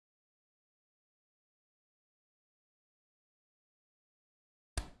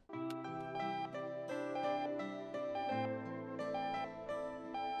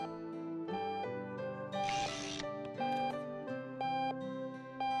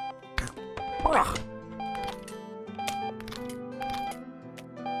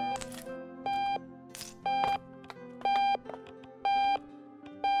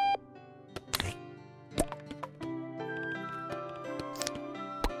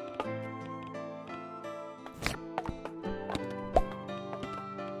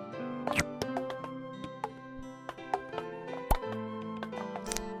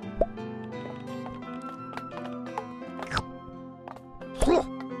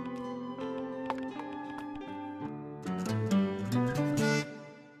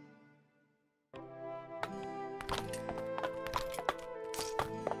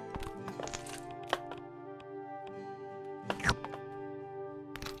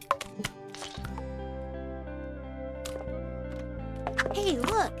Hey,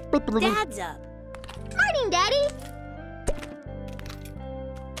 look! Dad's up! Morning, Daddy!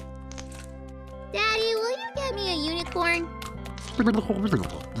 Daddy, will you get me a unicorn?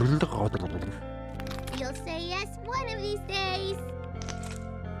 You'll say yes one of these days.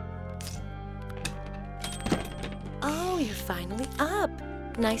 Oh, you're finally up.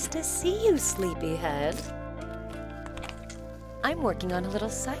 Nice to see you, sleepyhead. I'm working on a little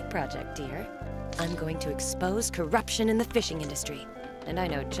side project, dear. I'm going to expose corruption in the fishing industry. And I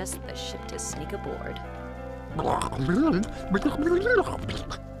know just the ship to sneak aboard.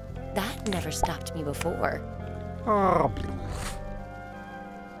 That never stopped me before.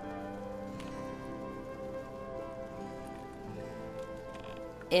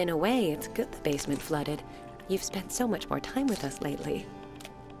 In a way, it's good the basement flooded. You've spent so much more time with us lately.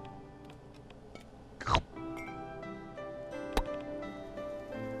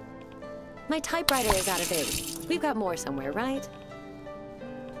 My typewriter is out of ink. We've got more somewhere, right?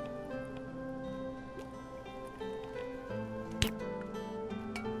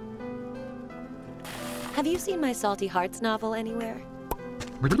 Have you seen my Salty Hearts novel anywhere?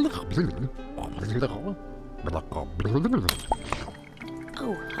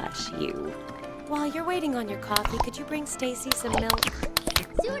 Oh, hush you. While you're waiting on your coffee, could you bring Stacy some milk?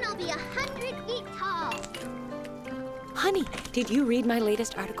 Soon I'll be 100 feet tall. Honey, did you read my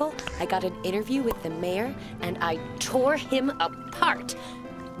latest article? I got an interview with the mayor, and I tore him apart.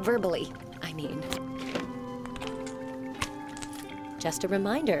 Verbally, I mean. Just a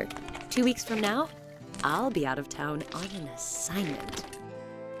reminder, 2 weeks from now, I'll be out of town on an assignment.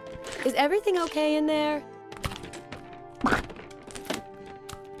 Is everything okay in there?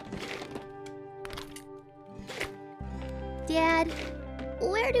 Dad,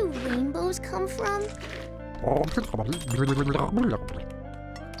 where do rainbows come from?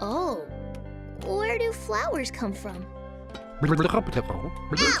 Oh, where do flowers come from?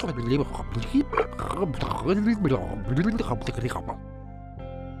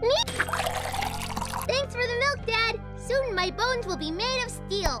 Thanks for the milk, Dad. Soon my bones will be made of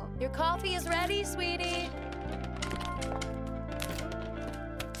steel. Your coffee is ready, sweetie.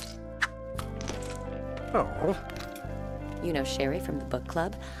 Oh. You know Sherry from the book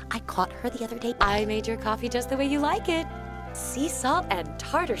club? I caught her the other day. I made your coffee just the way you like it. Sea salt and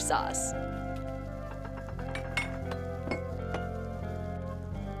tartar sauce.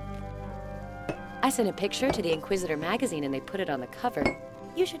 I sent a picture to the Inquisitor magazine and they put it on the cover.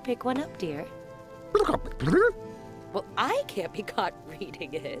 You should pick one up, dear. Well, I can't be caught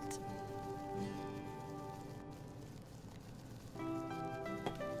reading it.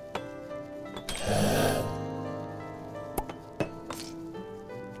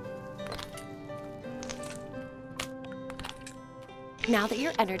 Now that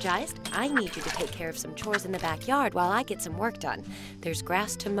you're energized, I need you to take care of some chores in the backyard while I get some work done. There's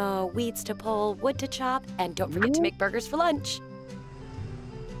grass to mow, weeds to pull, wood to chop, and don't forget to make burgers for lunch.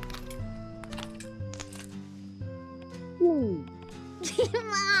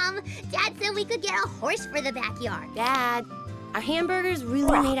 Mom, Dad said we could get a horse for the backyard. Dad, are hamburgers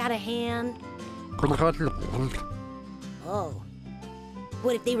really made out of ham? Oh,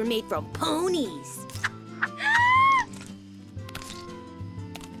 what if they were made from ponies?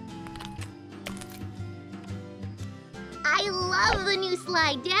 I love the new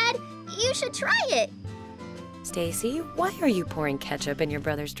slide, Dad. You should try it. Stacy, why are you pouring ketchup in your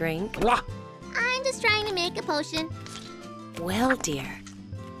brother's drink? I'm just trying to make a potion. Well, dear,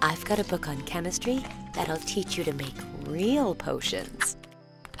 I've got a book on chemistry that'll teach you to make real potions.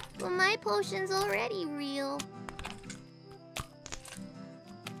 Well, my potion's already real.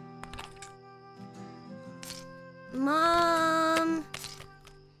 Mom,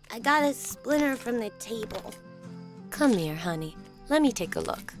 I got a splinter from the table. Come here, honey. Let me take a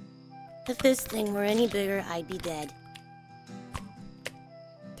look. If this thing were any bigger, I'd be dead.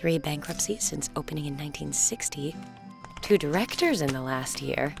 3 bankruptcies since opening in 1960. 2 directors in the last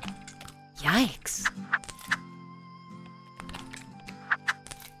year. Yikes.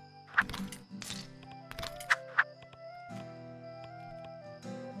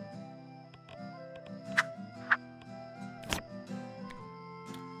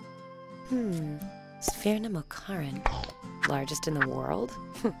 Sphaernum ocaran. Largest in the world?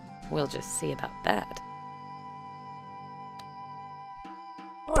 We'll just see about that.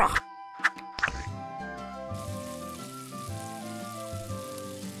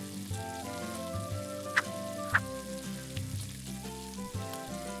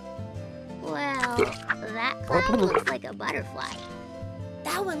 Well, that cloud looks like a butterfly.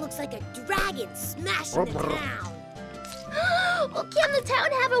 That one looks like a dragon smashing the town. Well, can the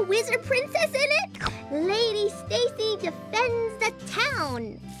town have a wizard princess in it? Lady Stacy defends the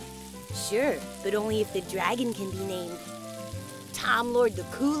town. Sure, but only if the dragon can be named Tom Lord the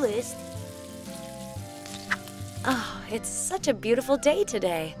Coolest. Oh, it's such a beautiful day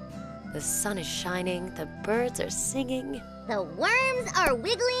today. The sun is shining, the birds are singing. The worms are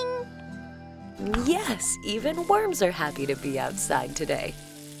wiggling. Yes, even worms are happy to be outside today.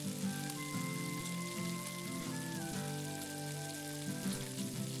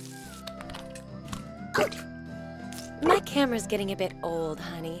 My camera's getting a bit old,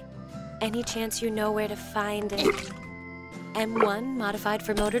 honey. Any chance you know where to find an M1 modified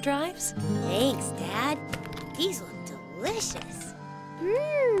for motor drives? Thanks, Dad. These look delicious.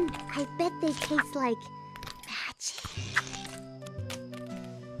 I bet they taste like magic.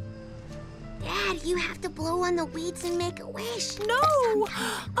 Dad, you have to blow on the weeds and make a wish. No!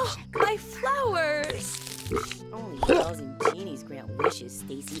 Oh, my flowers! Only elves and genies grant wishes,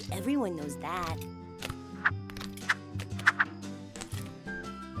 Stacy. Everyone knows that.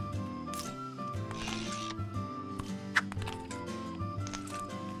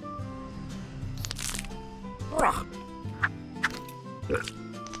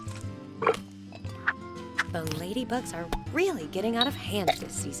 The ladybugs are really getting out of hand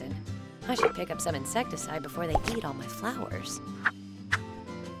this season. I should pick up some insecticide before they eat all my flowers.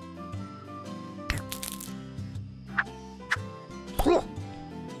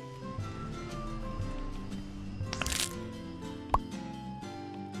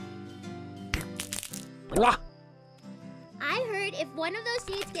 I heard if one of those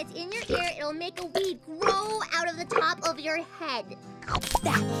seeds gets in your ear, it'll make a weed grow out of the top of your head.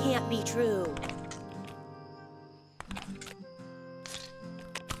 That can't be true.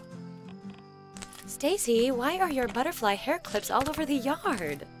 Stacy, why are your butterfly hair clips all over the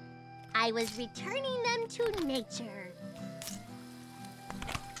yard? I was returning them to nature.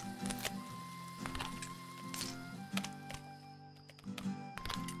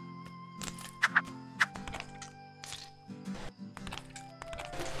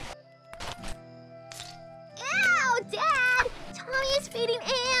 Ow, Dad! Tommy is feeding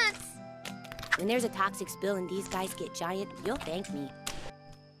ants! When there's a toxic spill and these guys get giant, you'll thank me.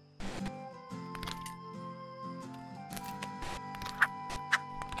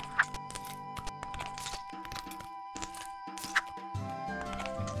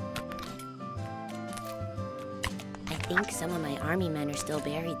 I think some of my army men are still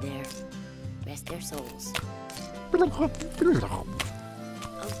buried there. Rest their souls. Of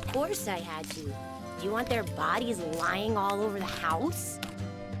course I had to. Do you want their bodies lying all over the house?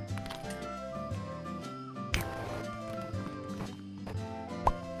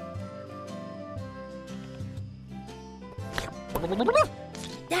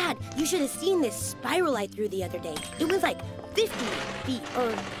 Dad, you should have seen this spiral I threw the other day. It was like 50 feet or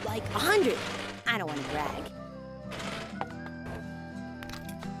like 100. I don't want to brag.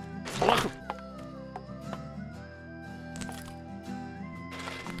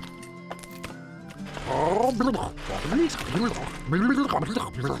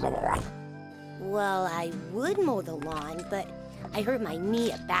 Well, I would mow the lawn, but I hurt my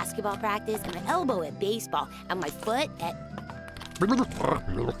knee at basketball practice and my elbow at baseball and my foot at...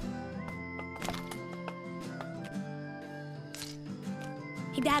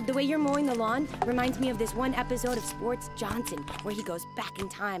 Hey, Dad, the way you're mowing the lawn reminds me of this one episode of Sports Johnson where he goes back in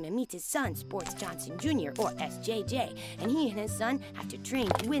time and meets his son, Sports Johnson Jr., or SJJ, and he and his son have to train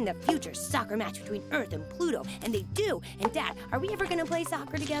to win the future soccer match between Earth and Pluto, and they do. And Dad, are we ever gonna play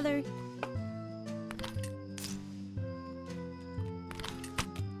soccer together?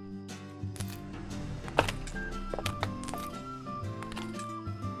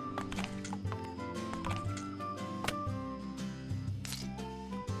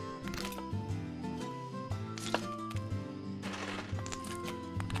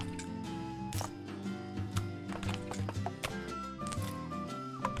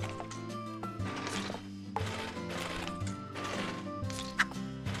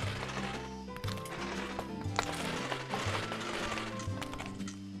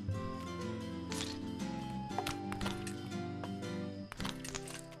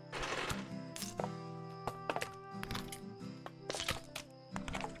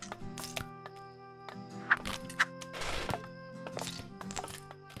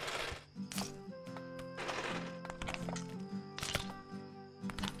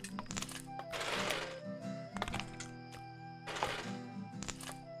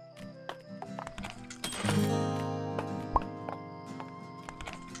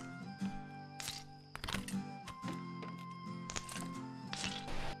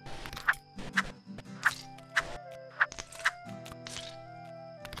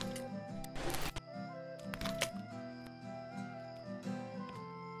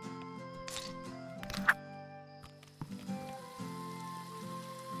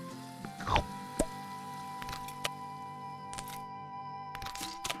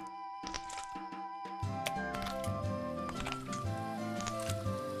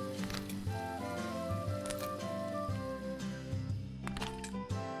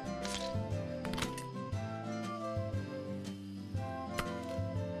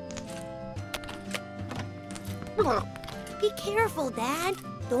 Be careful, Dad.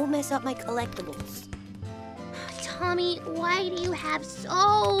 Don't mess up my collectibles. Tommy, why do you have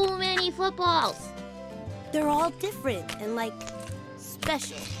so many footballs? They're all different and, like,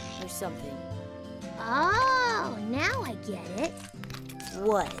 special or something. Oh, now I get it.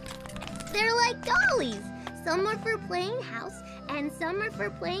 What? They're like dollies. Some are for playing house, and some are for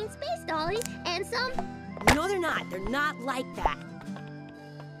playing space dolly, and some... No, they're not. They're not like that.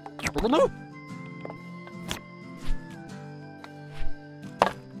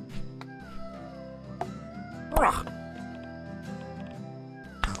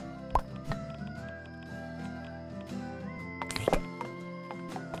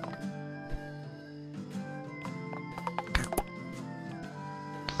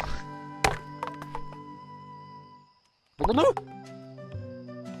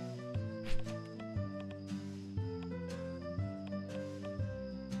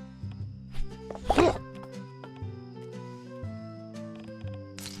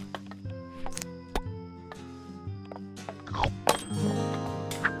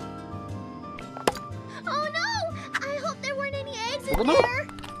 Oh no! I hope there weren't any eggs in there!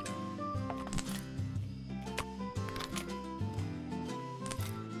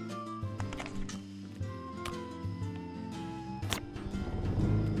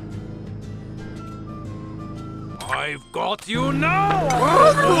 I've got you now! I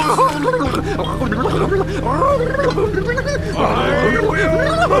will pull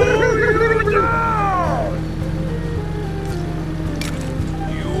you down!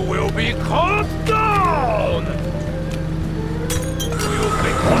 You will be cut down!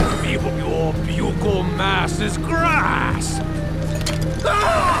 You think your buccal mass is grass!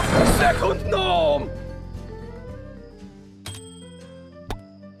 Ah! Second norm!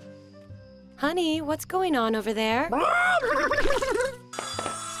 Honey, what's going on over there?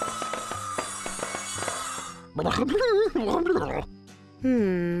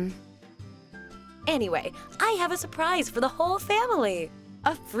 Anyway, I have a surprise for the whole family.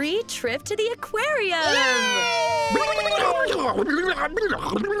 A free trip to the aquarium!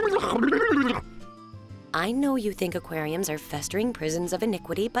 I know you think aquariums are festering prisons of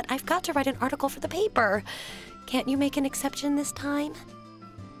iniquity, but I've got to write an article for the paper. Can't you make an exception this time?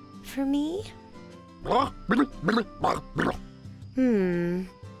 For me? Oh,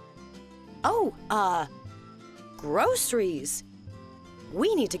 groceries.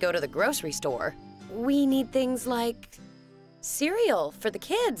 We need to go to the grocery store. We need things like cereal for the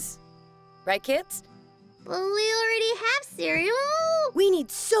kids. Right, kids? But we already have cereal. We need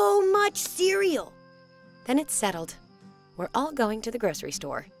so much cereal. Then it's settled. We're all going to the grocery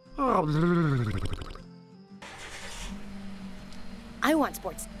store. I want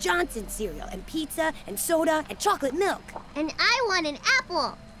Sports Johnson cereal and pizza and soda and chocolate milk. And I want an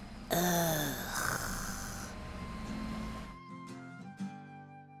apple. Ugh.